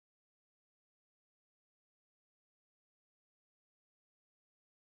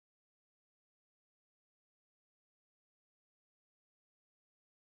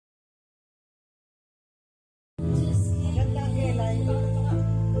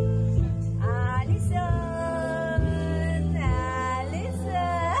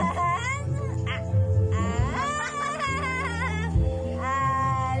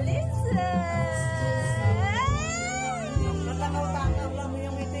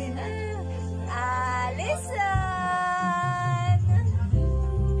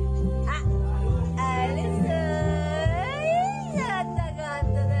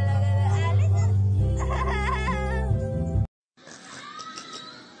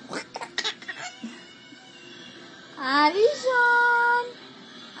Allyson!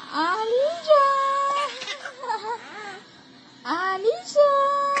 Allyson!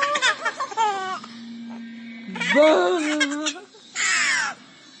 Allyson! Bah!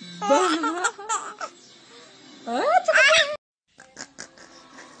 Bah!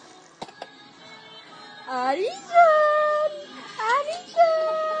 Allyson!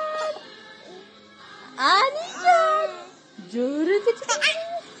 Allyson! Allyson! Juru kecil.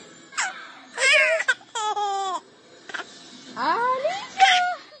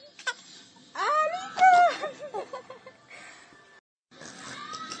 Allyson! Allyson!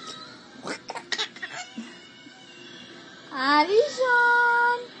 Allyson!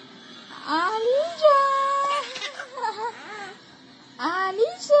 Allyson!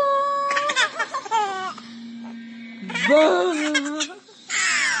 Allyson! Bah!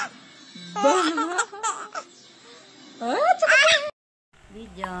 Bah!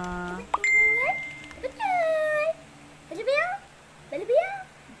 Video.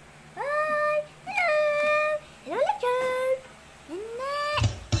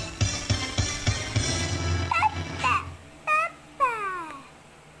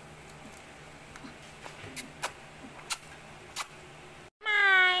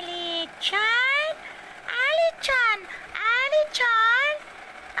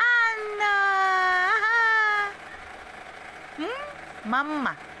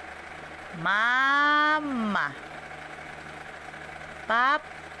 Mama, mama,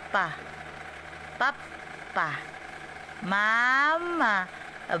 papa, papa, mama.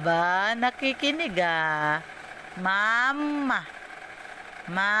 Aba, nakikinig ah. Mama,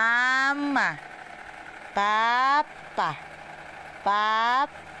 mama, papa,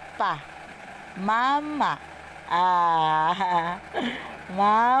 papa, mama. Ah,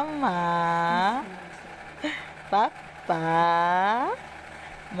 mama, papa,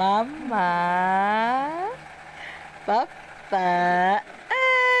 mama, papa.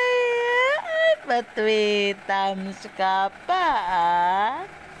 Ay, patwitams ka pa ah.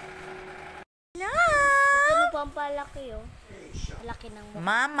 Ano po ang palaki oh? Laki ng mukha.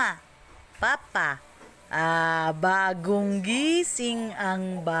 Mama, papa, bagong gising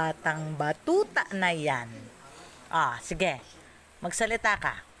ang batang batuta na yan. Sige, magsalita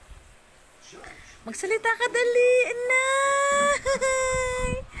ka. Magsalita ka dali,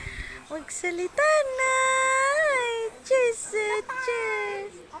 nay. Magsalita, nay. Cheese,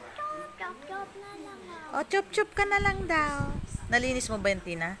 cheese. Chop-chop ka na lang daw. Nalinis mo ba yung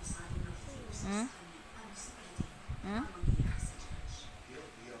tina?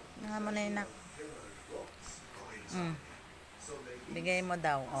 Nga mo na yun, nak. Bigay mo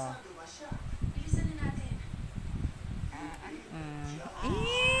daw,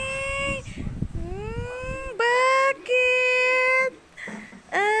 Bakit?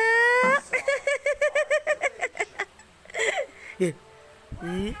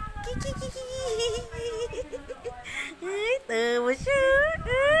 Ay, tawa siya.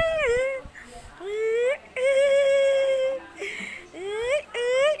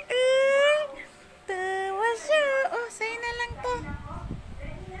 Tawa siya. Sa'yo na lang to.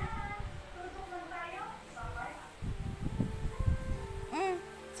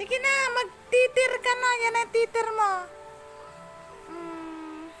 Sige na, magtitir ka na. Yan ang titir mo.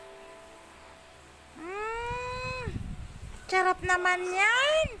 Sarap naman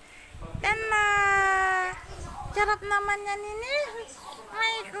yan. Sarap naman yan, ini.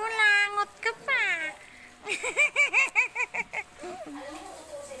 May kulangot ka pa.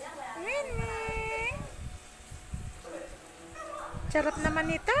 Sarap naman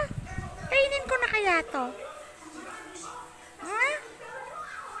ito. Kainin ko na kaya to.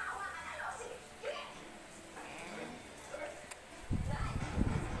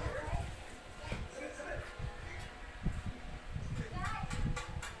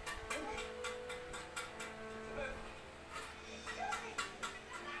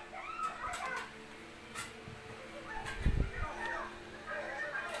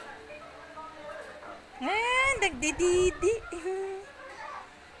 Nagdididi.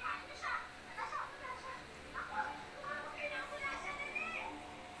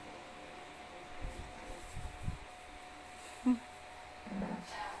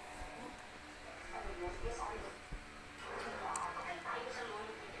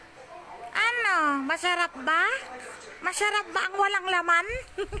 Ano? Masarap ba? Masarap ba ang walang laman?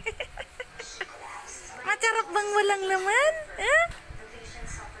 Masarap bang walang laman?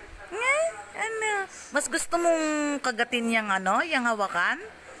 Ano? Mas gusto mong kagatin yung yung hawakan?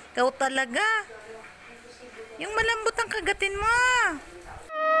 Ikaw talaga. Yung malambot ang kagatin mo.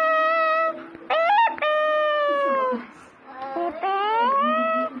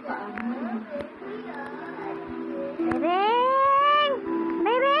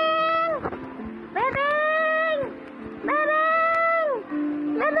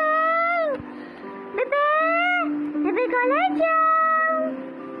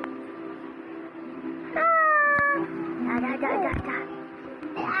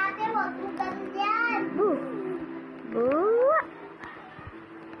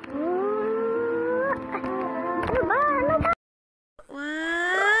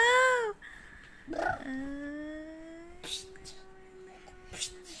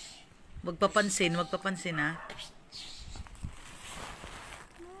 Magpapansin, magpapansin ha.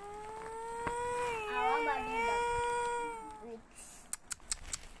 Awa ba nila?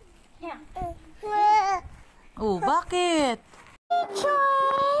 Oh, bakit?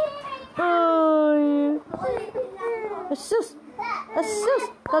 Ay. Asus! Asus!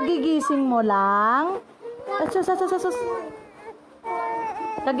 Kagigising mo lang? Asus, asus, asus.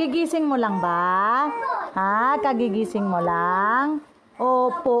 Kagigising mo lang ba? Ha? Kagigising mo lang?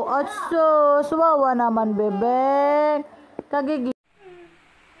 Opo, asus. Wawa naman, bebek. Kagigising.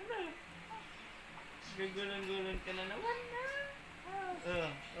 Gagulong-gulong ka na naman na.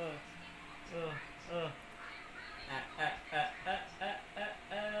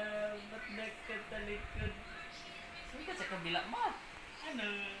 Ba't nagkatalikod? Saan ka sa kabila mo? Ano?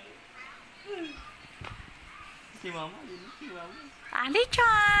 Si mama, yun si mama.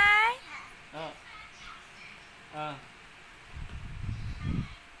 Allyson! Ah. Ah.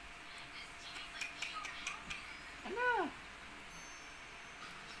 Ano?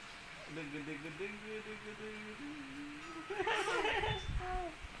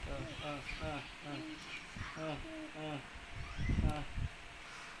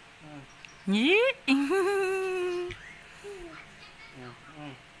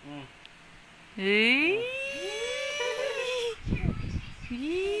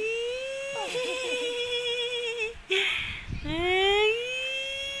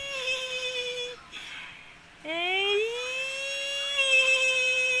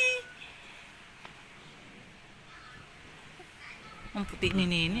 Ang puti ni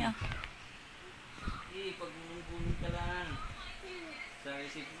Nini ah. Pag gulong ka lang. Sa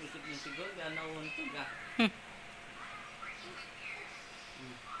isip-isip ng sigol, gana untog ah.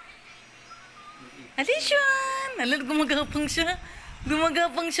 Allyson! Alam, gumagapang siya.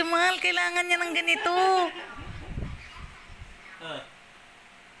 Gumagapang siya, mahal. Kailangan niya ng ganito.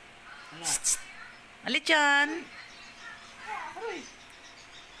 Ano? Allyson!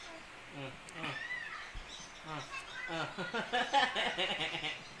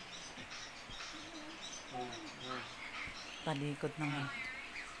 Palikot naman.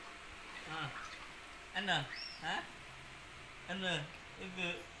 Ano? Ha? Ano? Ito.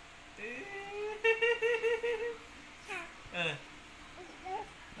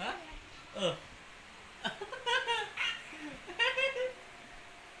 Ha? Oh.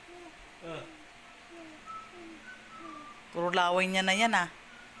 Puro laway niya na yan ah.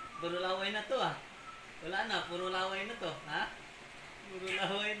 Puro laway na to ah. Wala na, puro laway na to. Ha? Puro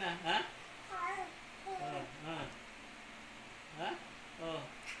laway na, ha? Ha? Oh,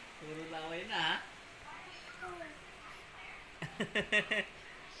 puro laway na ha?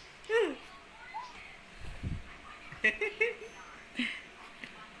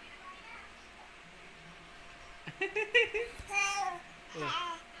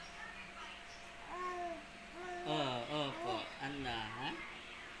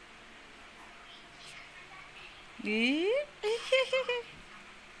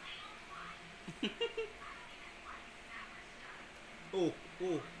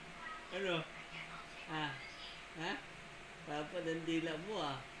 Po. Ano, ha? Ano? Ha? Papa, dandila mo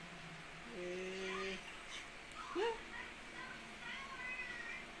ah.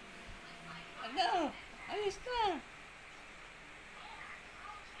 Ano? Ayos ka.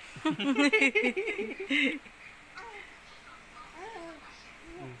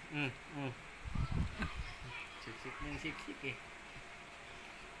 Siksik ng siksik eh.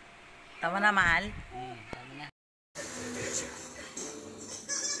 Tama na, mahal. Tama na.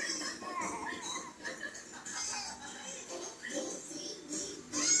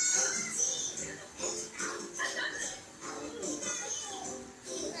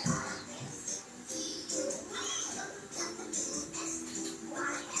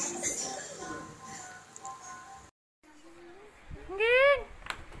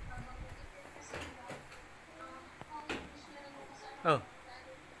 Oh.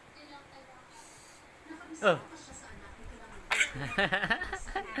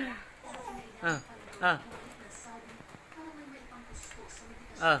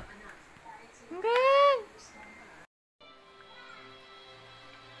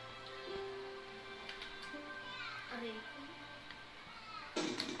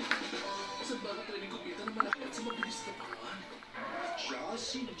 Sa bawat training computer na malaki at sa mabilis na katawan. Siya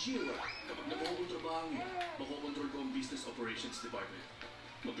si Jira. Kapag nakuha kong trabaho niya, makokontrol ko ang Business Operations Department.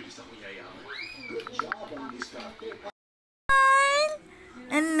 Mabilis akong yayaman. Good job ang diskarte.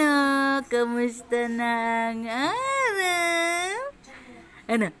 Ano? Kamusta na ang araw?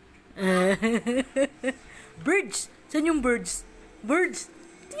 Ano? Birds! Saan yung birds? Birds!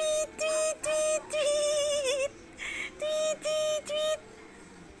 Tweet, tweet, tweet, tweet! Tweet, tweet, tweet!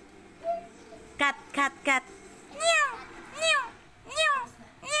 Cat, cat, cat. Meow, meow, meow,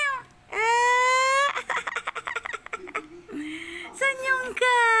 meow. Saan yung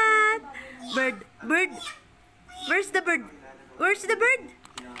cat? Bird, bird. Where's the bird? Where's the bird?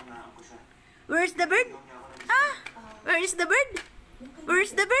 Where's the bird? Ah, where's the bird?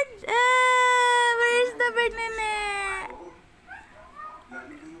 Where's the bird? Where's the bird, Nene?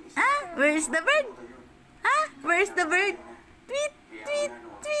 Ah, where's the bird? Ah, where's the bird? Tweet, tweet,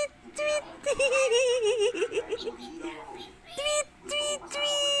 tweet, tweet. Tweet, tweet,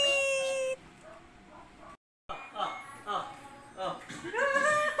 tweet.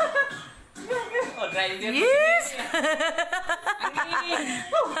 Oh, driver. Yes!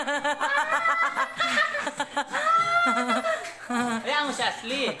 Ayan mo si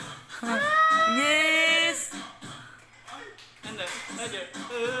Ashley. Yes! Ano? Ano?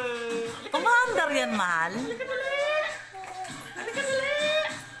 Umaandar yan, mahal.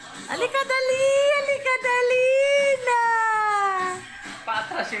 Alika dali! Alika dali na!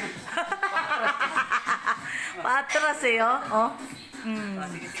 Paatras yun. Patras eh, oh. Oh.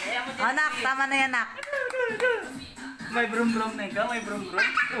 Sige, sige. Ayan mo dyan. Anak, tama na yan, anak. May brum-brum na ikaw, may brum-brum.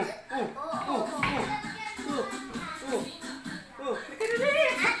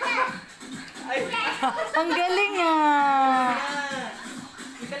 Ay! Ang galing ah.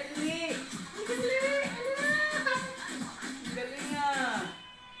 Ikali! Ikali! Galing ah!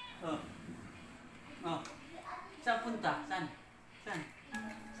 Oh. Oh. Saan punta? Saan? Saan?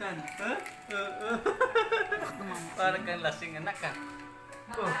 Saan? Huh? Parang kang lasing anak ka.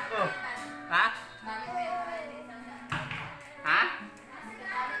 Oh, oh. Ha? Ha?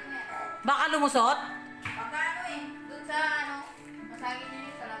 Baka lumusot? Baka ano eh, dun sa ano, masagin niyo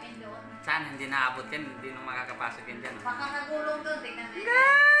yung salamin doon. Saan? Hindi naabot yan. Hindi nung makakapasok yan dyan. Baka nagulong doon, tingnan mo.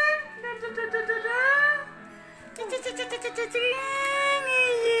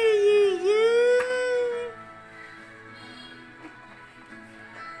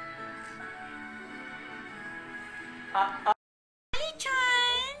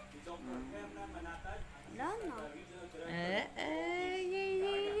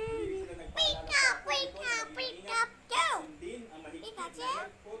 Pick up, pick up, pick up, go! Pikachu?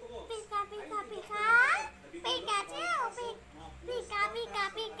 Pika, pika, pika? Pikachu? Pika, pika,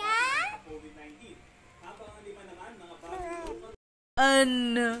 pika?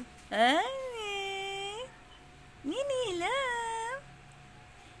 Ano? Ay. Nini, hello.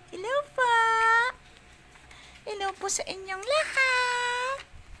 Hello po. Hello po sa inyong lahat.